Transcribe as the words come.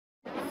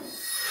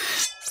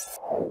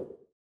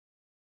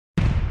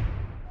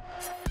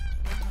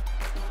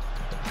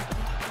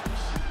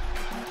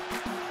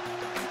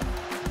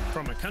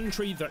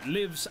country that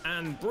lives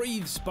and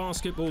breathes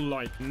basketball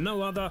like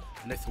no other,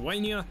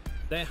 Lithuania,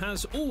 there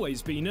has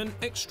always been an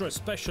extra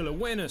special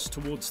awareness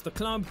towards the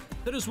club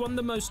that has won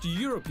the most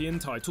European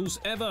titles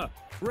ever,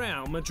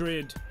 Real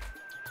Madrid.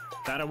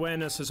 That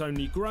awareness has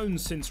only grown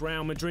since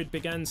Real Madrid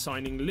began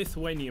signing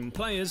Lithuanian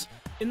players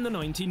in the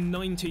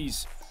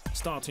 1990s,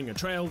 starting a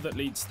trail that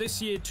leads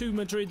this year to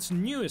Madrid's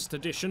newest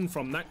addition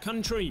from that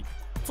country,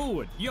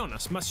 forward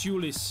Jonas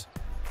Maciulis.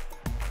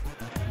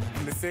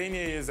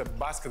 Lithuania is a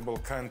basketball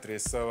country,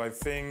 so I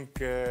think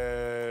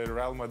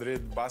Real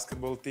Madrid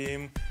basketball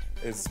team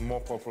is more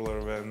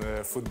popular than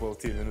the football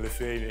team in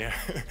Lithuania.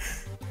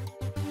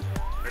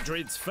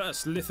 Madrid's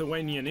first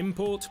Lithuanian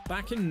import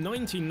back in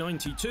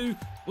 1992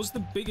 was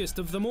the biggest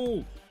of them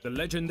all, the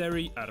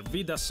legendary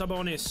Arvydas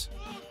Sabonis.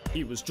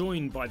 He was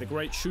joined by the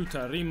great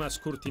shooter Rimas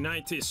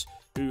Kurtinaitis,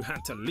 who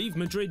had to leave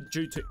Madrid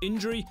due to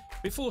injury,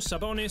 before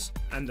Sabonis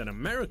and an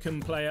American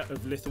player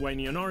of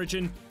Lithuanian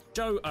origin,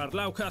 Joe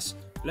Arlaukas,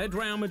 led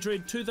Real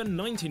Madrid to the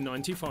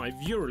 1995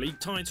 EuroLeague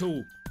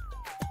title.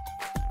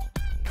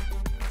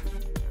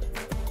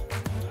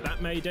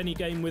 That made any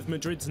game with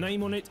Madrid's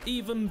name on it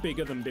even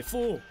bigger than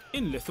before,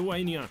 in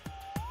Lithuania.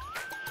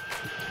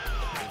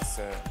 It's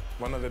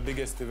one of the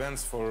biggest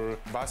events for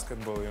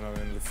basketball,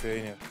 in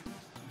Lithuania.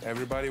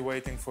 Everybody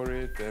waiting for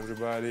it,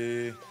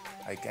 everybody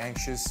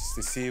anxious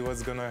to see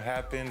what's gonna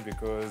happen,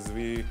 because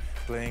we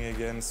playing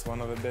against one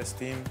of the best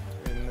teams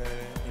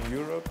in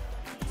Europe.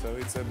 So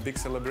it's a big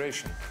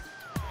celebration.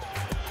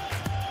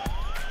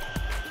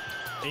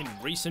 In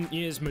recent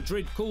years,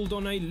 Madrid called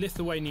on a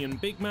Lithuanian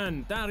big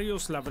man,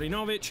 Darius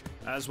Lavrinovic,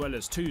 as well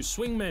as two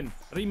swingmen,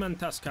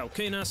 Rimantas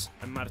Kaukenas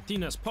and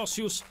Martynas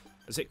Posius,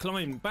 as it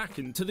climbed back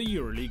into the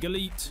EuroLeague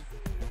elite.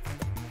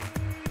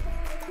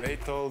 They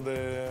told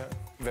the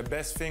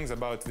best things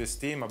about this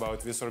team,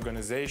 about this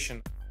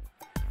organization.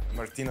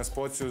 Martynas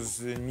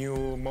Posius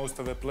knew most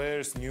of the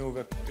players,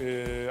 knew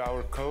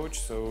our coach,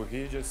 so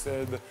he just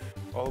said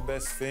all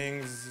best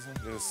things,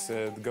 just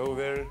said go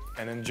there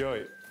and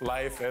enjoy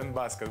life and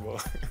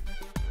basketball.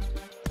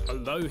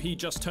 Although he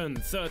just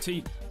turned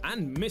 30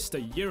 and missed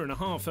a year and a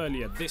half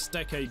earlier this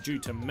decade due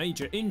to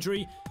major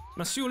injury,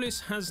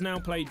 Maciulis has now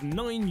played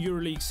 9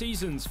 EuroLeague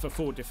seasons for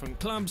 4 different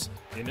clubs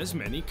in as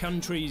many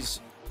countries.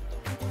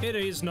 It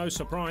is no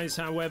surprise,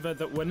 however,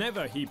 that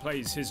whenever he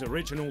plays his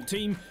original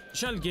team,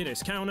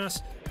 Žalgiris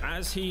Kaunas,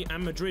 as he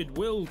and Madrid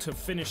will to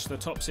finish the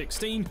top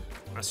 16,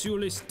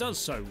 Maciulis does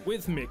so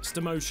with mixed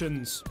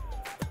emotions.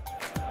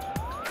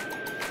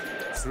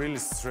 It's really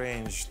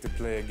strange to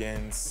play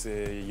against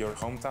your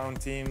hometown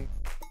team.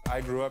 I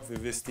grew up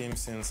with this team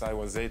since I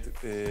was 8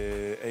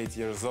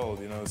 years old,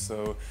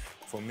 so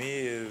for me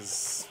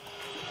it's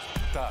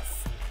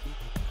tough.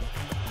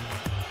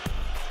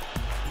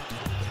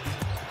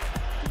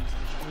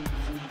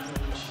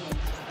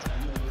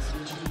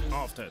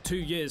 After 2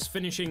 years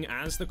finishing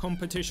as the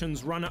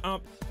competition's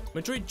runner-up,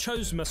 Madrid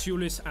chose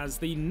Maciulis as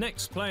the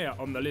next player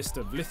on the list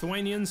of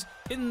Lithuanians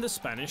in the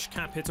Spanish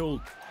capital.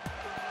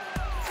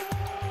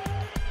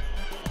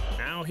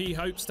 Now he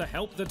hopes to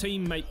help the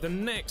team make the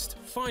next,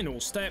 final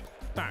step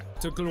back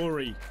to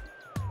glory.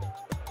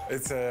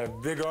 It's a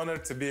big honor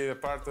to be a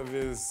part of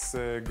this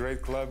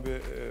great club,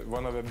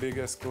 one of the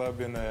biggest clubs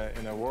in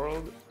the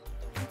world.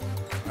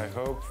 I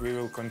hope we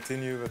will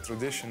continue the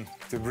tradition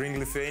to bring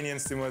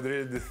Lithuanians to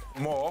Madrid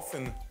more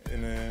often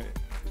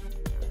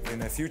in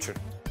the future.